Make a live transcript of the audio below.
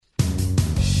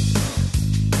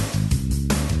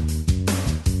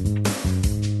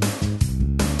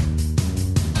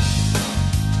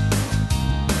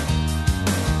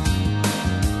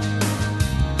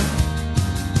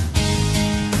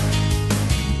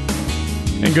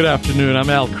And good afternoon. I'm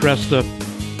Al Cresta.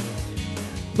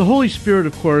 The Holy Spirit,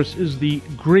 of course, is the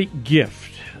great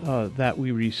gift that we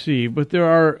receive, but there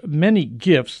are many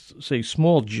gifts, say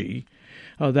small g,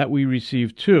 that we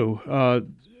receive too.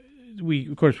 In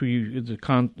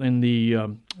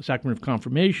the sacrament of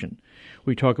confirmation,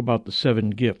 we talk about the 7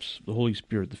 gifts: the Holy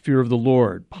Spirit, the fear of the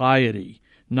Lord, piety,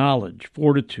 knowledge,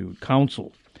 fortitude,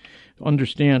 counsel,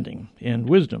 understanding, and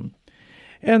wisdom.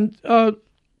 And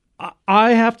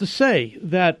I have to say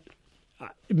that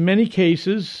in many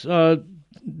cases,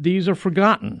 these are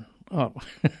forgotten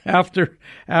after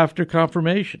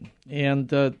confirmation.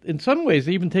 And in some ways,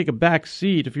 they even take a back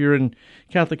seat. If you're in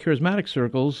Catholic charismatic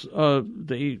circles,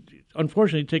 they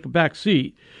unfortunately take a back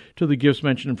seat to the gifts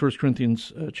mentioned in 1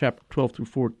 Corinthians chapter 12 through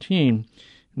 14,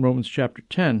 and Romans chapter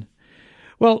 10.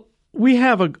 Well, we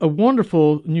have a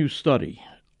wonderful new study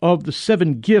of the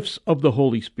 7 gifts of the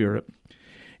Holy Spirit,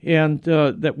 and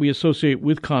that we associate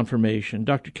with confirmation.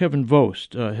 Dr. Kevin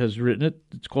Vost has written it.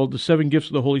 It's called The 7 Gifts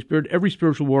of the Holy Spirit, Every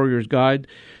Spiritual Warrior's Guide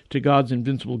to God's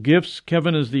Invincible Gifts.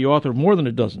 Kevin is the author of more than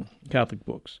a dozen Catholic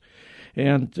books.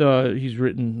 And he's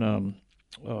written,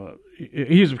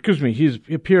 he's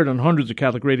appeared on hundreds of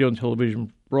Catholic radio and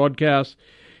television broadcasts,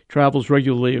 travels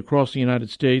regularly across the United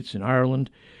States and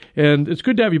Ireland. And it's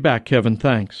good to have you back, Kevin.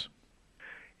 Thanks.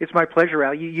 It's my pleasure,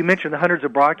 Al. You mentioned the hundreds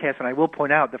of broadcasts, and I will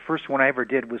point out the first one I ever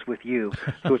did was with you,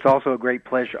 so it's also a great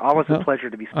pleasure. Always a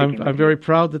pleasure to be speaking with you. I'm very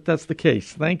proud that that's the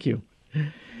case. Thank you.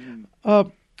 I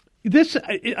don't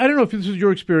know if this is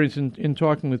your experience in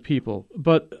talking with people,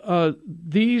 but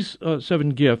these 7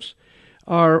 gifts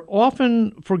are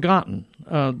often forgotten.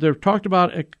 They're talked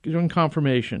about during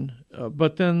confirmation,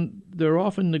 but then they're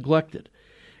often neglected.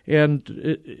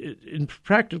 And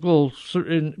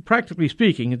practically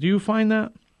speaking, do you find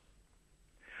that?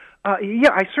 Yeah,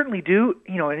 I certainly do,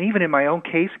 and even in my own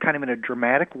case, kind of in a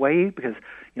dramatic way, because,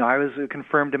 I was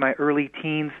confirmed in my early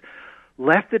teens,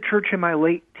 left the church in my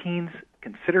late teens,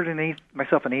 considered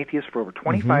myself an atheist for over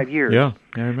 25 years. Yeah,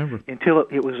 I remember. Until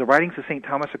it was the writings of St.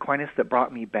 Thomas Aquinas that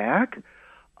brought me back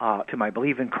to my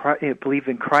belief in Christ.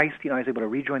 I was able to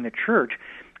rejoin the church,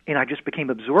 and I just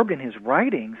became absorbed in his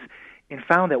writings and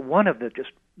found that one of the just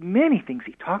many things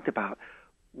he talked about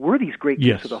were these great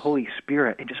gifts of the Holy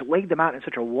Spirit, and just laid them out in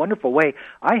such a wonderful way.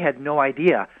 I had no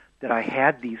idea that I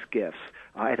had these gifts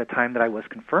at the time that I was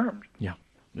confirmed. Yeah,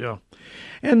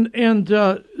 and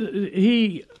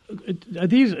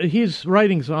his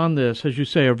writings on this, as you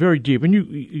say, are very deep, and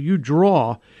you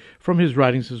draw from his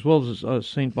writings as well as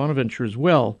Saint Bonaventure as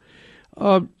well.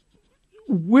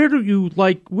 Where do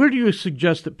you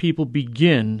suggest that people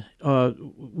begin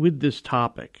with this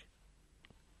topic?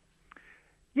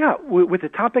 Yeah, with the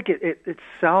topic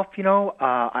itself,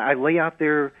 I lay out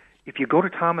there, if you go to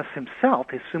Thomas himself,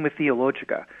 his Summa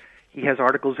Theologica, he has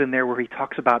articles in there where he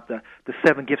talks about the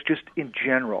 7 gifts just in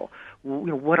general.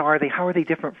 What are they? How are they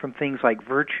different from things like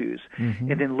virtues?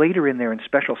 Mm-hmm. And then later in there, in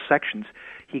special sections,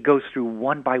 he goes through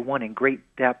one by one in great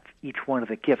depth each one of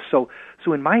the gifts. So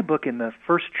in my book, in the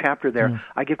first chapter there,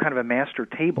 I give kind of a master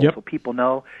table so people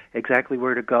know exactly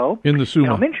where to go. In the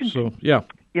Summa.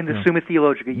 In the Summa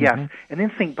Theologica, yes. Mm-hmm. And then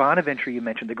St. Bonaventure, you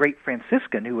mentioned, the great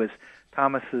Franciscan who was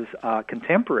Thomas's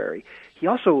contemporary. He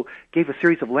also gave a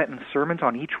series of Lenten sermons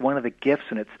on each one of the gifts,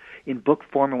 and it's in book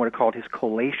form in what are called his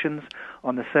collations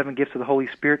on the 7 gifts of the Holy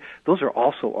Spirit. Those are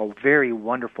also a very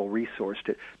wonderful resource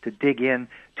to dig in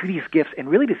to these gifts and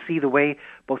really to see the way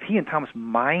both he and Thomas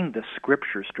mined the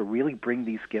Scriptures to really bring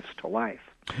these gifts to life.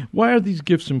 Why are these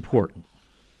gifts important?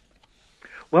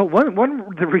 Well,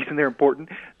 one the reason they're important,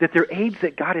 that they're aids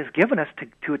that God has given us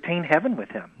to attain heaven with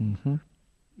Him. Mm-hmm.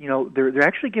 They're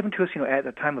actually given to us, at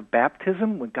the time of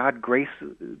baptism, when God's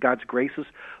graces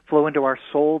flow into our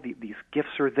soul. These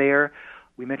gifts are there.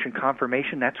 We mentioned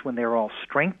confirmation. That's when they're all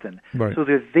strengthened. Right. So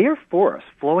they're there for us,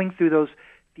 flowing through those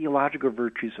theological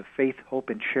virtues of faith, hope,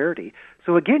 and charity.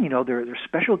 So again, they're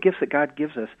special gifts that God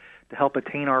gives us to help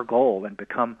attain our goal and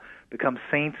become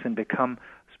saints and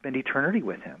spend eternity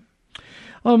with Him.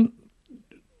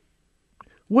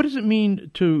 What does it mean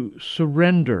to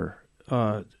surrender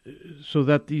so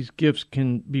that these gifts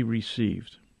can be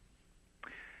received?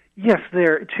 Yes,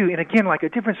 there too. And again, like a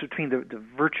difference between the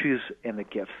virtues and the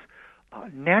gifts.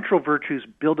 Natural virtues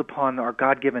build upon our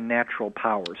God-given natural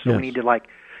powers. So we need to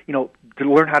to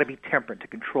learn how to be temperate, to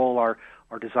control our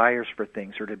desires for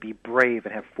things, or to be brave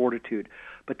and have fortitude.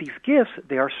 But these gifts,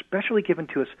 they are specially given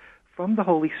to us from the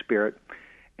Holy Spirit,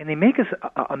 and they make us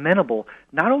amenable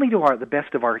not only to the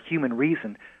best of our human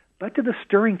reason, but to the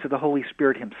stirrings of the Holy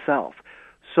Spirit Himself.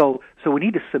 So we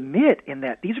need to submit in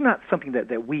that these are not something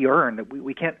that we earn. That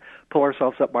we can't pull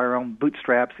ourselves up by our own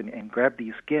bootstraps and grab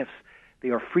these gifts. They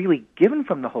are freely given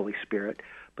from the Holy Spirit,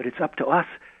 but it's up to us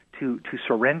to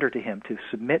surrender to Him, to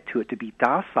submit to it, to be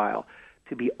docile,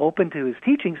 to be open to His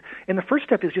teachings. And the first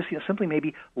step is just simply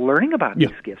maybe learning about these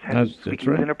gifts, how we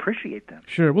can even appreciate them.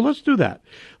 Sure. Well, let's do that.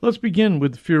 Let's begin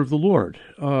with the fear of the Lord.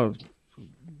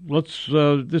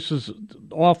 This is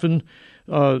often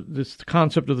this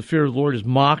concept of the fear of the Lord is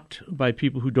mocked by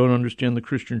people who don't understand the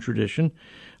Christian tradition.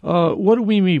 What do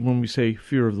we mean when we say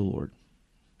fear of the Lord?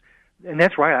 And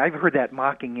that's right. I've heard that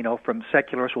mocking, from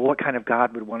secularists. Well, what kind of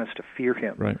God would want us to fear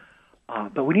Him? Right.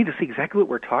 But we need to see exactly what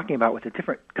we're talking about with the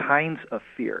different kinds of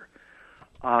fear.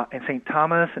 And St.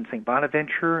 Thomas and St.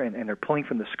 Bonaventure, and they're pulling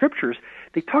from the Scriptures,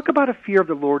 they talk about a fear of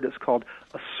the Lord that's called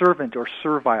a servant or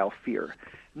servile fear.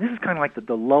 And this is kind of like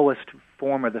the lowest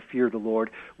form of the fear of the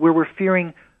Lord, where we're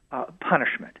fearing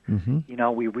punishment.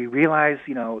 Mm-hmm. We realize,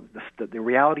 the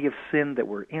reality of sin, that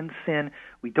we're in sin.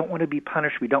 We don't want to be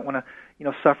punished. We don't want to,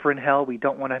 suffer in hell. We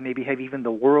don't want to maybe have even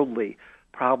the worldly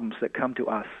problems that come to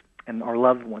us and our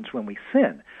loved ones when we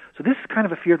sin. So this is kind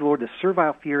of a fear of the Lord. The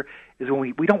servile fear is when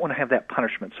we don't want to have that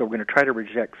punishment, so we're going to try to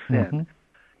reject sin. Mm-hmm.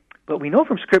 But we know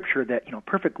from Scripture that,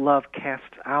 perfect love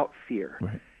casts out fear.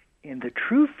 Right. And the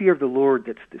true fear of the Lord,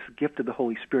 that's this gift of the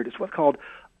Holy Spirit, is what's called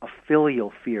a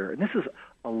filial fear. And this is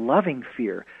a loving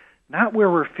fear, not where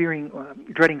we're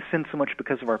dreading sin so much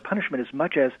because of our punishment, as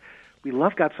much as we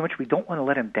love God so much we don't want to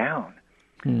let Him down.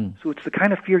 So it's the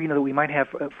kind of fear, that we might have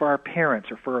for our parents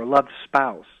or for our loved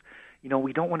spouse.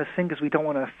 We don't want to sin because we don't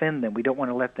want to offend them. We don't want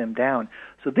to let them down.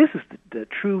 So this is the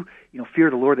true, fear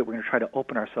of the Lord that we're going to try to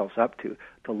open ourselves up to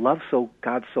love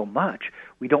God so much.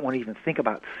 We don't want to even think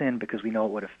about sin because we know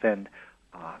it would offend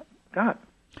God.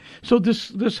 So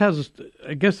this has,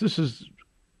 I guess this is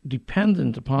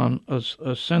dependent upon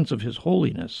a sense of His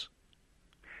holiness.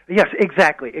 Yes,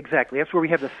 exactly. That's where we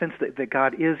have the sense that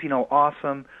God is,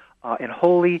 awesome, and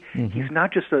holy. Mm-hmm. He's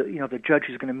not just the judge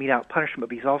who's going to mete out punishment,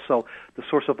 but He's also the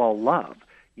source of all love.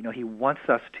 He wants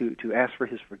us to ask for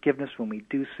His forgiveness when we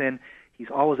do sin. He's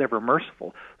always ever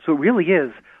merciful. So it really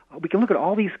is, we can look at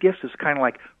all these gifts as kind of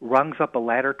like rungs up a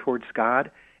ladder towards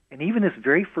God. And even this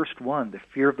very first one, the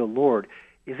fear of the Lord,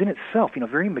 is in itself,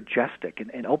 very majestic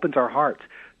and opens our hearts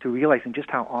to realizing just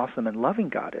how awesome and loving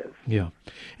God is. Yeah.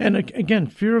 And again,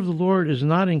 fear of the Lord is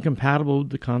not incompatible with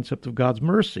the concept of God's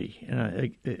mercy.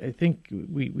 And I think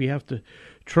we have to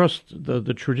trust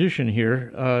the tradition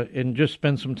here and just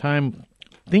spend some time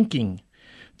thinking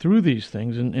through these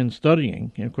things and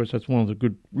studying. And, of course, that's one of the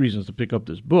good reasons to pick up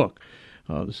this book,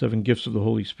 The 7 Gifts of the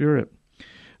Holy Spirit.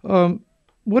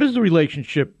 What is the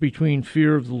relationship between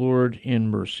fear of the Lord and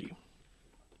mercy?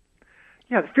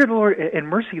 Yeah, the fear of the Lord and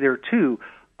mercy there, too.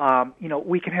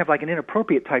 We can have like an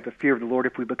inappropriate type of fear of the Lord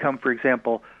if we become, for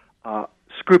example,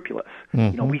 scrupulous.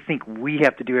 Mm-hmm. We think we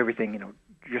have to do everything,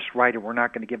 just right, and we're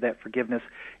not going to give that forgiveness.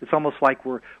 It's almost like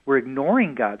we're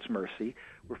ignoring God's mercy.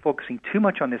 We're focusing too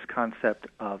much on this concept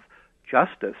of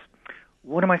justice.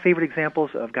 One of my favorite examples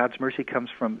of God's mercy comes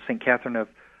from St. Catherine of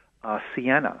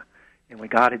Siena. And when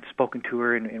God had spoken to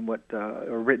her in what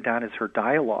are written down as her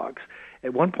dialogues,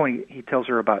 at one point he tells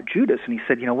her about Judas, and he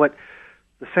said, what,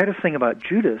 the saddest thing about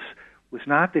Judas was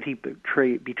not that he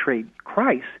betrayed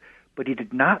Christ, but he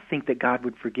did not think that God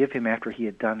would forgive him after he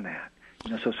had done that.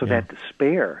 So that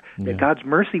despair, that God's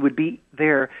mercy would be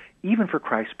there even for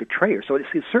Christ's betrayer. So it's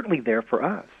certainly there for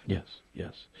us. Yes,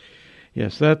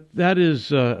 that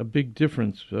is a big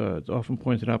difference. It's often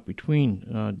pointed out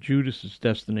between Judas's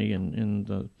destiny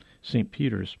and St.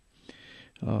 Peter's.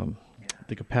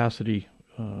 The capacity,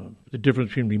 the difference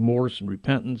between remorse and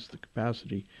repentance, the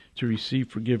capacity to receive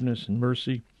forgiveness and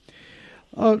mercy.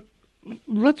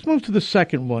 Let's move to the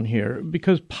second one here,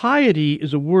 because piety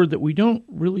is a word that we don't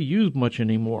really use much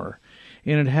anymore,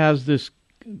 and it has this,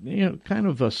 kind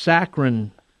of a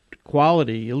saccharine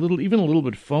quality, even a little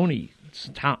bit phony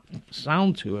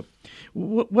sound to it.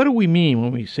 What do we mean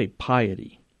when we say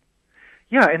piety?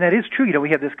 Yeah, and that is true.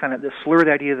 We have this kind of this slurred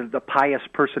idea that the pious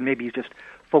person maybe is just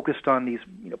focused on these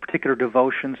particular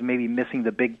devotions, maybe missing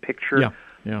the big picture.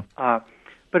 Yeah.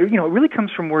 But it really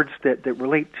comes from words that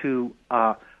relate to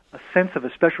a sense of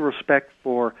a special respect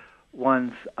for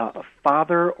one's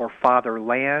father or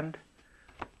fatherland.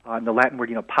 And the Latin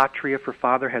word, patria for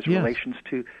father has relations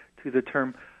to the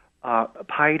term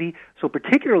piety. So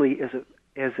particularly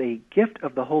as a gift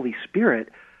of the Holy Spirit,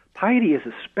 piety is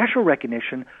a special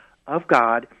recognition of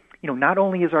God, not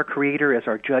only as our Creator, as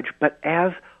our Judge, but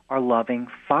as our loving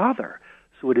Father.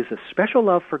 So it is a special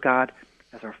love for God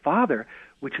as our Father,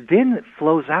 which then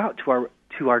flows out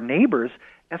to our neighbors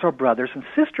as our brothers and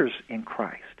sisters in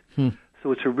Christ.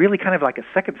 So it's a really kind of like a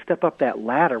second step up that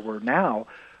ladder where now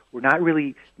we're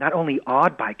not only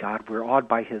awed by God, we're awed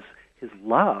by His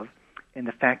love, and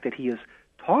the fact that he has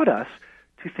taught us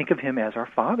to think of him as our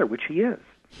Father, which he is.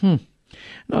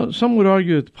 Now, some would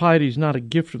argue that piety is not a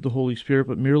gift of the Holy Spirit,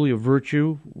 but merely a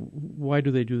virtue. Why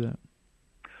do they do that?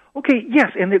 Okay,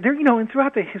 yes, and there, and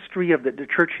throughout the history of the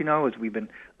church, as we've been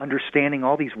understanding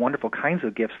all these wonderful kinds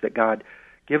of gifts that God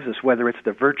gives us, whether it's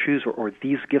the virtues or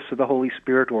these gifts of the Holy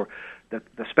Spirit or the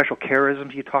special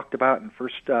charisms you talked about in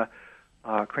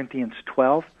 1 Corinthians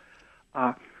 12.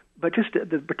 But just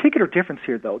the particular difference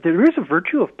here, though, there is a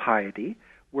virtue of piety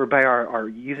whereby our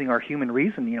using our human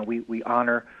reason, we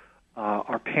honor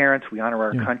our parents, we honor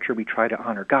our country, we try to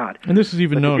honor God. And this is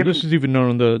even known. This is even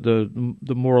known in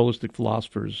the moralistic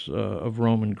philosophers of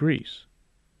Rome and Greece.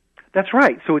 That's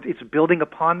right. So it's building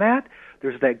upon that.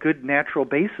 There's that good natural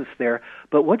basis there.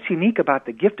 But what's unique about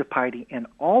the gift of piety and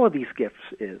all of these gifts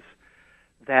is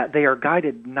that they are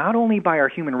guided not only by our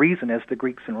human reason, as the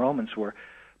Greeks and Romans were,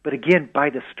 but again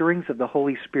by the stirrings of the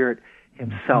Holy Spirit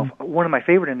himself. Mm-hmm. One of my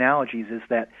favorite analogies is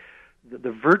that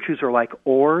the virtues are like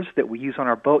oars that we use on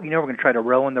our boat. We're going to try to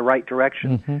row in the right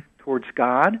direction towards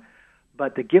God.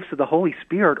 But the gifts of the Holy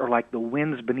Spirit are like the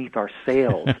winds beneath our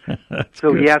sails.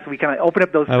 So good. So we kind of open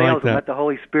up those sails like and let the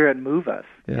Holy Spirit move us.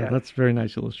 Yeah, that's a very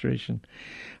nice illustration.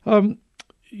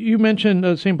 You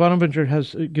mentioned St. Bonaventure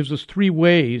gives us 3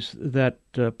 ways that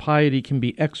piety can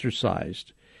be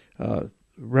exercised.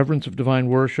 Reverence of divine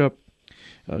worship,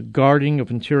 guarding of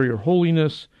interior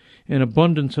holiness, and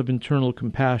abundance of internal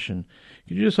compassion.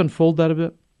 Could you just unfold that a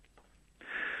bit?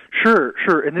 Sure.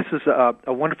 And this is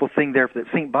a wonderful thing there that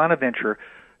St. Bonaventure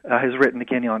has written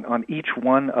again on each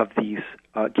one of these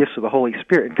gifts of the Holy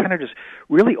Spirit, and kind of just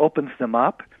really opens them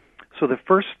up. So the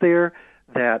first there,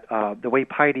 that the way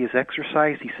piety is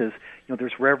exercised, he says,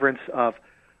 there's reverence of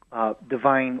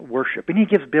divine worship. And he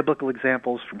gives biblical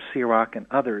examples from Sirach and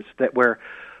others that where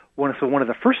one of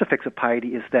the first effects of piety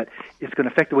is that it's going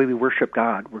to affect the way we worship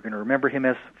God. We're going to remember him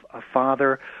as a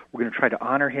father. We're going to try to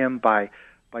honor him by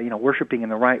worshiping in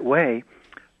the right way.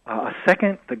 A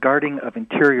second, the guarding of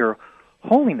interior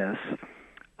holiness.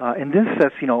 And this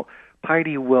says,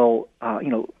 piety will,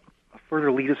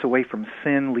 further lead us away from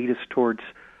sin, lead us towards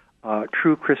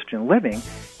true Christian living.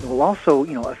 It will also,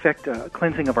 affect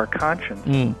cleansing of our conscience.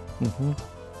 Mm-hmm.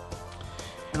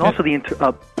 And also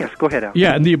yes, go ahead, Al.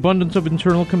 Yeah, and the abundance of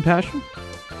internal compassion?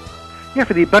 Yeah,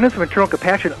 for the abundance of internal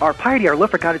compassion, our piety, our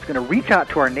love for God is going to reach out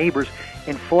to our neighbors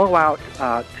and flow out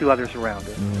to others around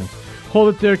us.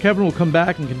 Hold it there, Kevin. We'll come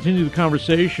back and continue the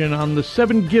conversation on the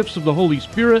 7 gifts of the Holy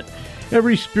Spirit,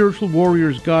 every spiritual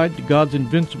warrior's guide to God's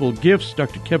invincible gifts.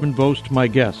 Dr. Kevin Vost, my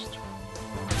guest.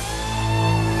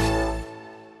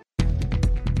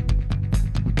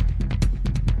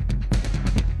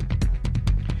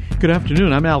 Good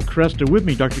afternoon. I'm Al Cresta. With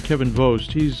me, Dr. Kevin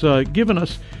Vost. He's given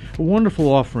us a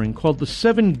wonderful offering called The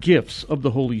 7 Gifts of the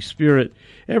Holy Spirit,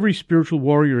 every spiritual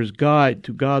warrior's guide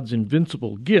to God's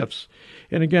invincible gifts.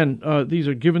 And again, these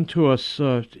are given to us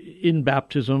in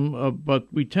baptism, but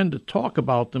we tend to talk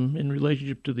about them in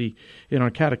relationship to in our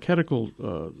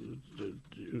catechetical,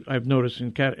 I've noticed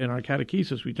in our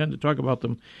catechesis, we tend to talk about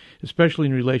them, especially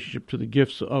in relationship to the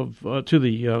gifts to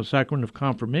the sacrament of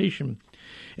confirmation.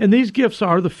 And these gifts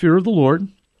are the fear of the Lord,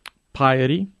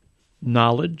 piety,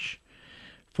 knowledge,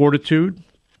 fortitude,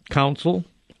 counsel,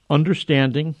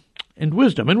 understanding, and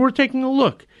wisdom. And we're taking a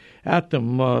look at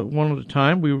them one at a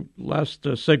time. Last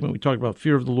segment we talked about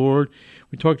fear of the Lord.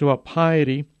 We talked about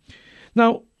piety.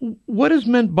 Now, what is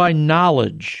meant by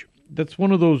knowledge? That's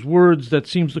one of those words that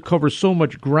seems to cover so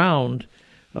much ground.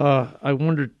 I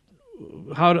wondered,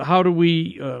 how do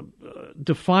we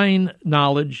define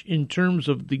knowledge in terms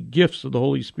of the gifts of the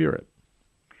Holy Spirit?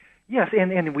 Yes,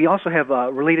 and we also have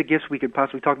related gifts we could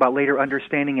possibly talk about later,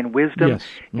 understanding and wisdom. Yes.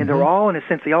 Mm-hmm. And they're all, in a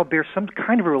sense, they all bear some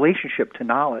kind of a relationship to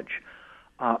knowledge.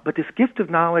 But this gift of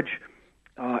knowledge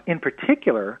in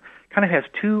particular kind of has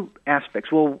 2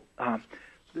 aspects. Well,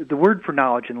 the word for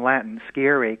knowledge in Latin,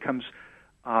 scere, comes,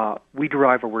 we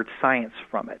derive our word science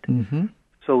from it. Mm-hmm.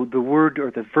 So the word or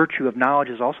the virtue of knowledge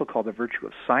is also called the virtue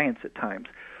of science at times.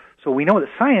 So we know that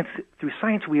through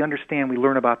science we understand, we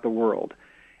learn about the world.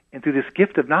 And through this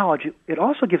gift of knowledge, it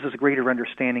also gives us a greater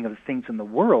understanding of the things in the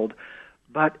world,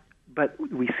 but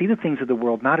we see the things of the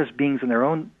world not as beings in their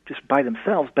own, just by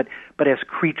themselves, but as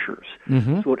creatures.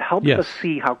 Mm-hmm. So it helps us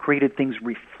see how created things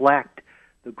reflect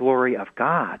the glory of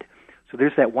God. So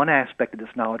there's that one aspect of this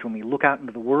knowledge when we look out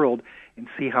into the world and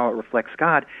see how it reflects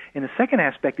God. And the second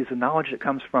aspect is the knowledge that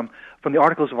comes from the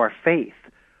articles of our faith.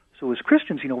 So as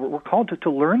Christians, we're called to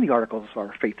learn the articles of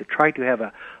our faith, to try to have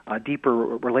a deeper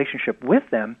relationship with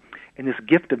them. And this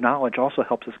gift of knowledge also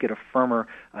helps us get a firmer,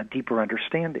 deeper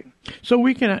understanding. So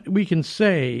we can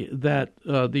say that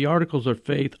the articles of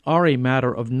faith are a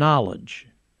matter of knowledge.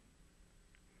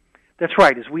 That's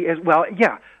right.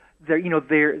 They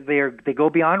go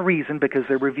beyond reason because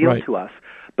they're revealed to us.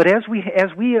 But as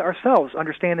we ourselves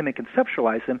understand them and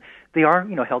conceptualize them, they are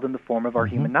held in the form of our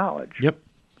human knowledge. Yep.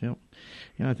 Yeah,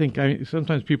 I think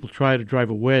sometimes people try to drive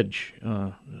a wedge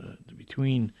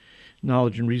between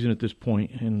knowledge and reason at this point,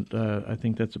 and I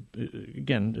think that's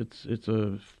it's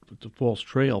a false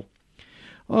trail.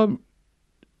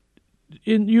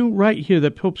 You write here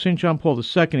that Pope St. John Paul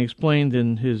II explained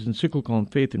in his encyclical on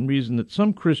faith and reason that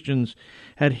some Christians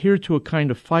adhere to a kind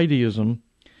of fideism,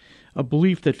 a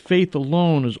belief that faith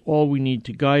alone is all we need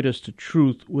to guide us to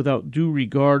truth without due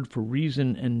regard for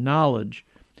reason and knowledge.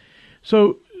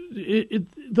 So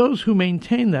those who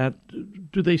maintain that,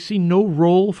 do they see no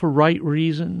role for right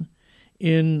reason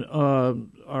in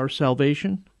our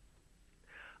salvation?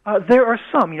 There are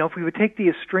some. If we would take the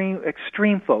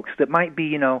extreme folks that might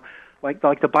be, like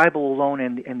the Bible alone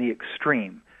and the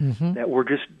extreme, that we're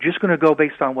just going to go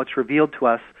based on what's revealed to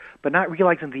us, but not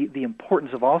realizing the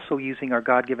importance of also using our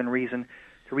God-given reason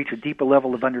to reach a deeper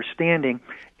level of understanding.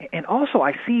 And also,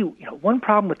 I see one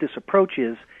problem with this approach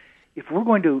is if we're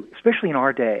going to, especially in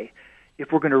our day,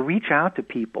 if we're going to reach out to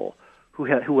people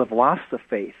who have lost the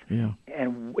faith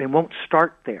and won't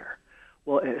start there.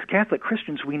 Well, as Catholic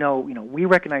Christians, we know we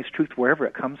recognize truth wherever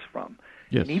it comes from.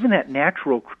 Yes. And even that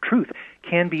natural truth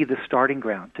can be the starting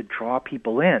ground to draw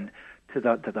people in to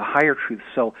the higher truth.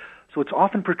 So it's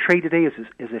often portrayed today as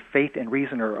if faith and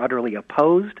reason are utterly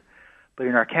opposed. But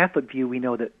in our Catholic view, we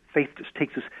know that faith just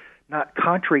takes us not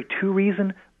contrary to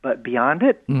reason, but beyond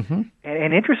it.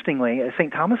 And interestingly, as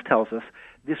St. Thomas tells us,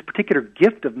 this particular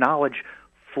gift of knowledge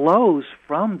flows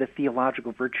from the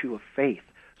theological virtue of faith.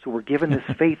 So we're given this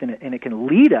faith, and it can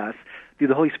lead us through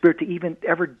the Holy Spirit to even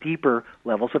ever deeper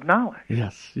levels of knowledge.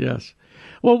 Yes.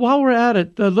 Well, while we're at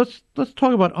it, let's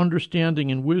talk about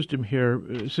understanding and wisdom here,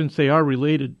 since they are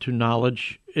related to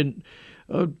knowledge. And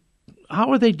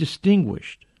how are they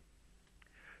distinguished?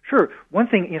 Sure. One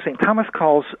thing St. Thomas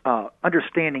calls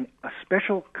understanding a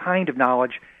special kind of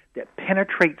knowledge that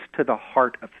penetrates to the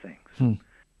heart of things.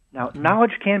 Now,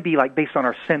 knowledge can be based on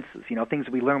our senses, things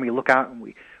that we learn. We look out and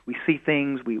we see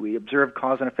things, we observe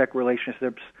cause and effect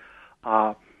relationships.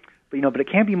 But it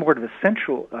can be more to the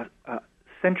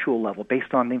sensual level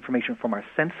based on the information from our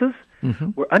senses,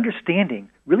 where understanding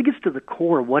really gets to the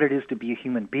core of what it is to be a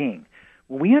human being.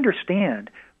 When we understand,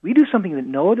 we do something that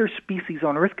no other species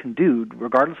on Earth can do,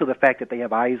 regardless of the fact that they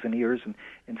have eyes and ears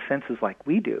and senses like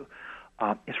we do.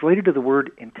 It's related to the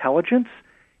word intelligence,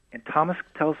 and Thomas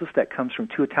tells us that comes from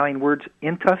two Italian words,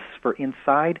 intus for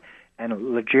inside, and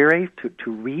leggere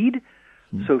to read.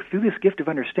 So through this gift of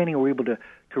understanding, we're able to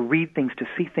read things, to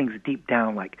see things deep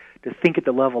down, like to think at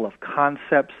the level of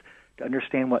concepts, to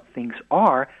understand what things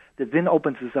are, that then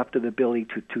opens us up to the ability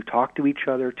to talk to each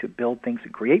other, to build things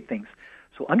and create things.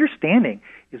 So understanding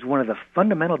is one of the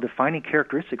fundamental defining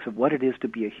characteristics of what it is to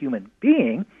be a human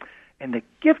being, and the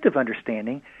gift of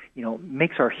understanding,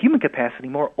 makes our human capacity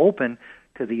more open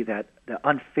to the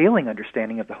unfailing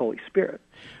understanding of the Holy Spirit.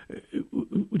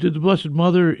 Did the Blessed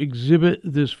Mother exhibit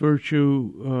this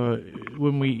virtue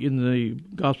in the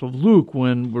Gospel of Luke,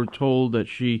 when we're told that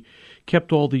she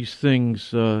kept all these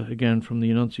things, again, from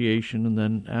the Annunciation and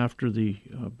then after the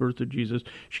birth of Jesus,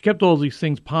 she kept all these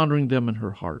things, pondering them in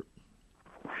her heart?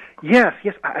 Yes.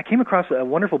 I came across a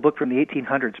wonderful book from the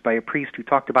 1800s by a priest who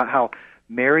talked about how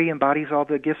Mary embodies all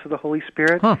the gifts of the Holy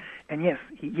Spirit. And yes,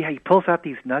 he pulls out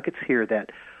these nuggets here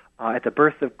that at the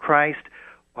birth of Christ,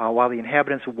 while the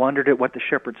inhabitants wondered at what the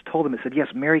shepherds told them, it said, yes,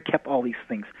 Mary kept all these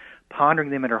things, pondering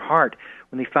them in her heart.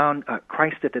 When they found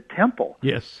Christ at the temple,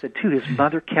 said too, his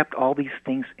mother kept all these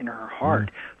things in her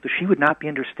heart. So she would not be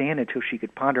understood until she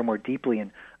could ponder more deeply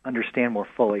and understand more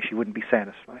fully. She wouldn't be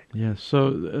satisfied. Yes.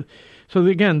 So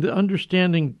again, the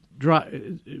understanding,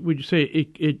 would you say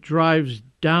it drives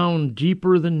down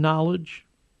deeper than knowledge?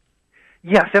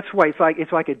 Yes, that's why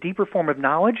it's like a deeper form of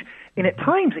knowledge, and at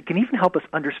times it can even help us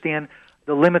understand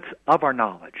the limits of our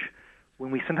knowledge.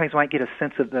 When we sometimes might get a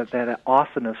sense of that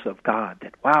awesomeness of God,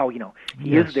 that wow,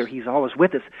 He is there, He's always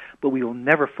with us, but we will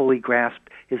never fully grasp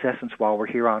His essence while we're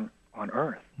here on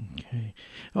earth. Okay.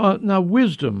 Now,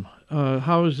 wisdom.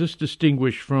 How is this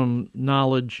distinguished from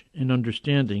knowledge and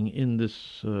understanding in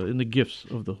the gifts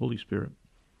of the Holy Spirit?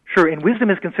 Sure, and wisdom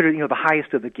is considered, the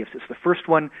highest of the gifts. It's the first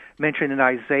one mentioned in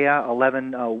Isaiah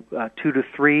 11,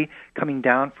 2-3, coming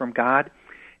down from God.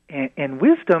 And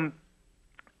wisdom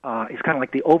is kind of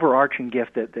like the overarching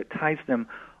gift that ties them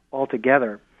all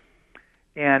together.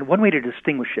 And one way to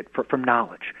distinguish it from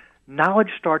knowledge knowledge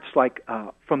starts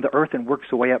from the earth and works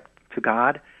its way up to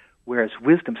God, whereas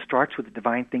wisdom starts with the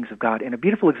divine things of God. And a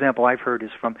beautiful example I've heard is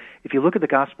from, if you look at the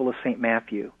Gospel of St.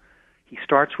 Matthew, he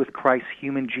starts with Christ's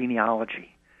human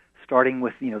genealogy, starting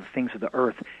with the things of the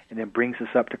earth, and then brings us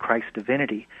up to Christ's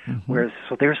divinity. Mm-hmm.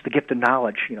 So there's the gift of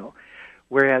knowledge,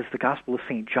 Whereas the Gospel of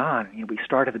St. John, we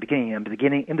start at the beginning.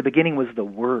 In the beginning was the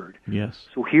Word. Yes.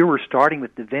 So here we're starting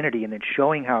with divinity and then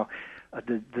showing how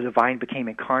the divine became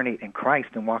incarnate in Christ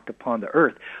and walked upon the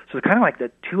earth. So it's kind of like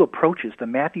the two approaches. The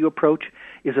Matthew approach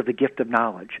is of the gift of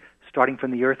knowledge, starting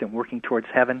from the earth and working towards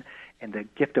heaven, and the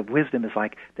gift of wisdom is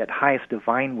like that highest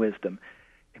divine wisdom.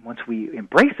 And once we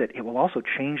embrace it, it will also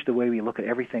change the way we look at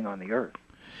everything on the earth.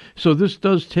 So this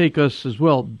does take us as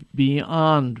well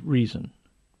beyond reason.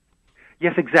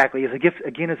 Yes, exactly. As a gift,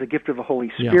 again, as a gift of the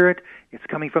Holy Spirit, it's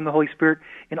coming from the Holy Spirit.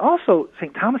 And also,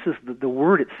 St. Thomas is the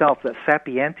word itself, the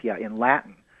sapientia in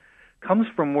Latin, comes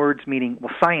from words meaning,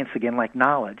 science again, like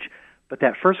knowledge. But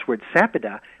that first word,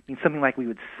 sapida, means something like we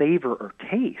would savor or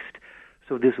taste.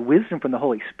 So this wisdom from the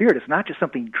Holy Spirit is not just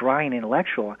something dry and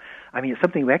intellectual. It's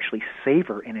something we actually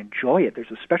savor and enjoy it. There's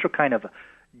a special kind of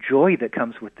joy that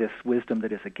comes with this wisdom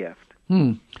that is a gift.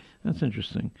 That's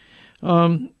interesting.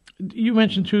 You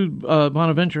mentioned, too,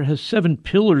 Bonaventure has 7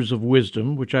 pillars of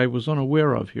wisdom, which I was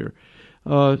unaware of here.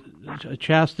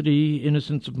 Chastity,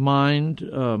 innocence of mind,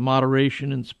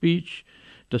 moderation in speech,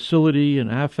 docility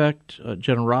in affect,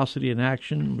 generosity in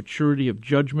action, maturity of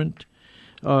judgment,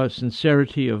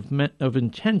 sincerity of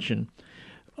intention.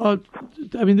 How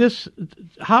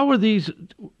are these?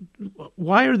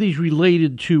 Why are these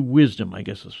related to wisdom? I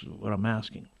guess is what I'm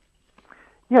asking.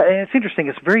 Yeah, and it's interesting.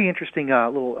 It's a very interesting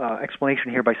little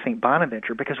explanation here by St.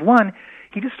 Bonaventure, because one,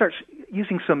 he just starts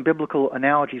using some biblical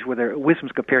analogies where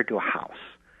wisdom's compared to a house.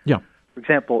 Yeah. For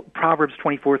example, Proverbs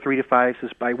 24:3-5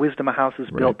 says, "By wisdom a house is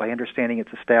built, by understanding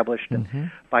it's established,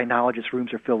 and by knowledge its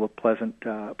rooms are filled with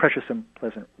precious and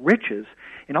pleasant riches."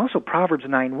 And also Proverbs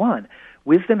 9:1,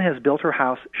 "Wisdom has built her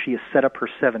house; she has set up her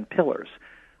 7 pillars."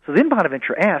 So then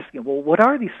Bonaventure asks, what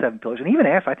are these 7 pillars? And he even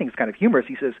asks, I think it's kind of humorous,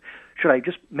 he says, should I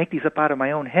just make these up out of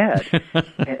my own head?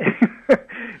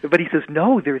 But he says,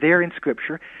 no, they're there in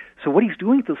Scripture. So what he's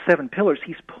doing with those 7 pillars,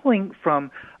 he's pulling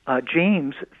from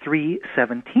James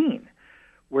 3:17,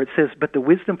 where it says, "But the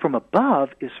wisdom from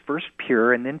above is first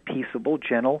pure, and then peaceable,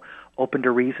 gentle, open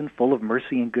to reason, full of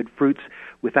mercy and good fruits,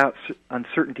 without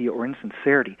uncertainty or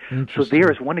insincerity." So there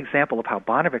is one example of how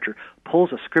Bonaventure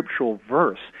pulls a scriptural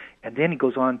verse, and then he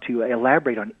goes on to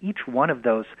elaborate on each one of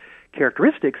those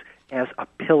characteristics as a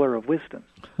pillar of wisdom.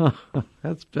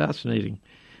 That's fascinating.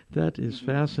 That is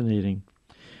fascinating.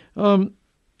 I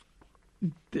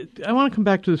want to come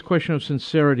back to this question of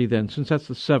sincerity then, since that's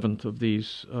the 7th of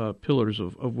these pillars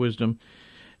of wisdom.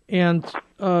 And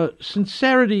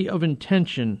sincerity of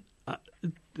intention.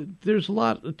 There's a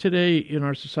lot today in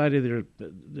our society.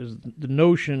 There's the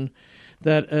notion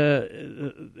that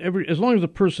as long as the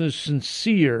person is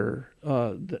sincere,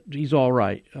 he's all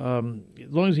right.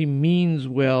 As long as he means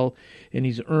well and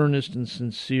he's earnest and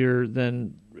sincere,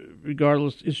 then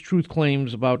regardless his truth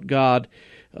claims about God,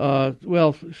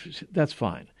 that's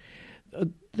fine.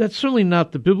 That's certainly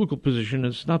not the biblical position.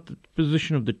 It's not the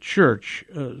position of the church.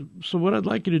 So what I'd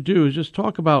like you to do is just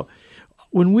talk about,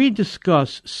 when we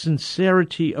discuss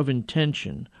sincerity of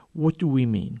intention, what do we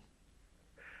mean?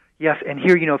 Yes, and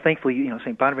here, thankfully,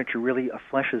 St. Bonaventure really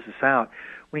fleshes this out.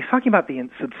 When he's talking about the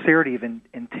sincerity of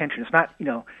intention, it's not,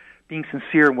 being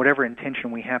sincere in whatever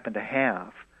intention we happen to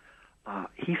have.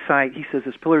 He says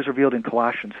this pillar is revealed in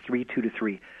Colossians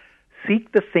 3:2-3.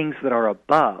 "Seek the things that are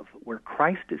above, where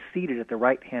Christ is seated at the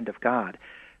right hand of God.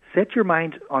 Set your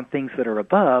minds on things that are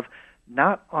above,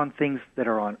 not on things that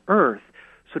are on earth."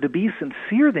 So to be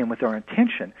sincere then with our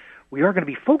intention, we are going to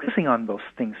be focusing on those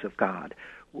things of God.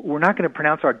 We're not going to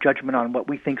pronounce our judgment on what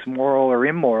we think is moral or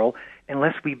immoral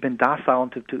unless we've been docile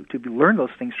and to learn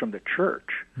those things from the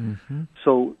church. Mm-hmm.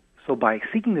 So by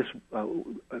seeking this,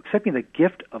 accepting the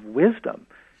gift of wisdom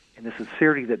and the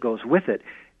sincerity that goes with it,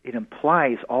 it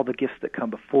implies all the gifts that come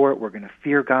before it. We're going to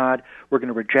fear God. We're going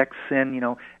to reject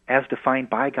sin, as defined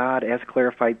by God, as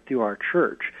clarified through our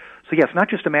church. So yes, not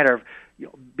just a matter of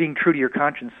being true to your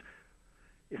conscience.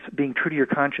 It's being true to your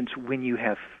conscience when you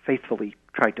have faithfully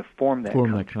tried to form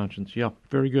that conscience. Yeah,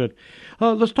 very good.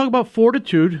 Let's talk about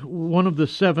fortitude, one of the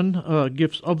 7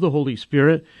 gifts of the Holy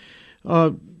Spirit.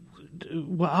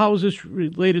 How is this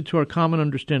related to our common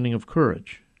understanding of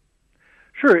courage?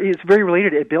 Sure, it's very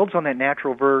related. It builds on that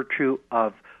natural virtue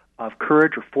of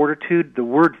courage or fortitude. The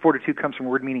word fortitude comes from a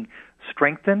word meaning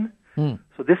strengthen.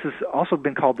 So this has also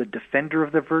been called the defender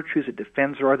of the virtues. It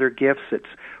defends our other gifts. It's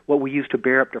what we use to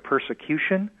bear up to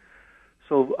persecution.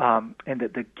 So, and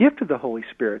the gift of the Holy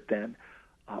Spirit, then,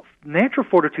 natural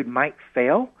fortitude might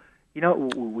fail.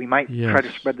 We might try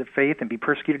to spread the faith and be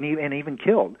persecuted and even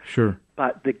killed. Sure.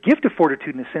 But the gift of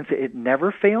fortitude, in the sense that it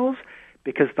never fails,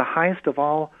 because the highest of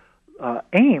all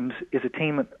aims is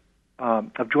attainment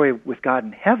of joy with God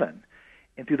in heaven.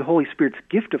 And through the Holy Spirit's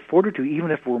gift of fortitude,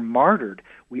 even if we're martyred,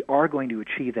 we are going to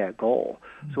achieve that goal.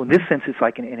 Mm-hmm. So in this sense, it's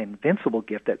like an invincible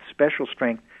gift, that special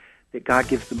strength that God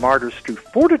gives the martyrs through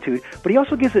fortitude, but He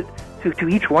also gives it to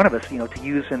each one of us, to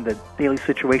use in the daily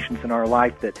situations in our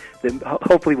life that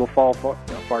hopefully will fall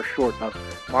far short of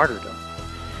martyrdom.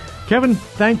 Kevin,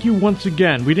 thank you once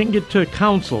again. We didn't get to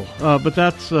counsel, but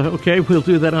that's okay. We'll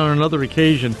do that on another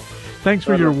occasion. Thanks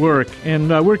for your work. And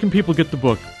where can people get the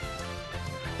book?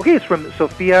 Okay, it's from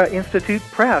Sophia Institute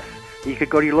Press. You could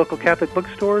go to your local Catholic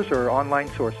bookstores or online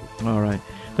sources. All right.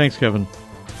 Thanks, Kevin.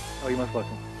 Oh, you're most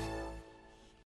welcome.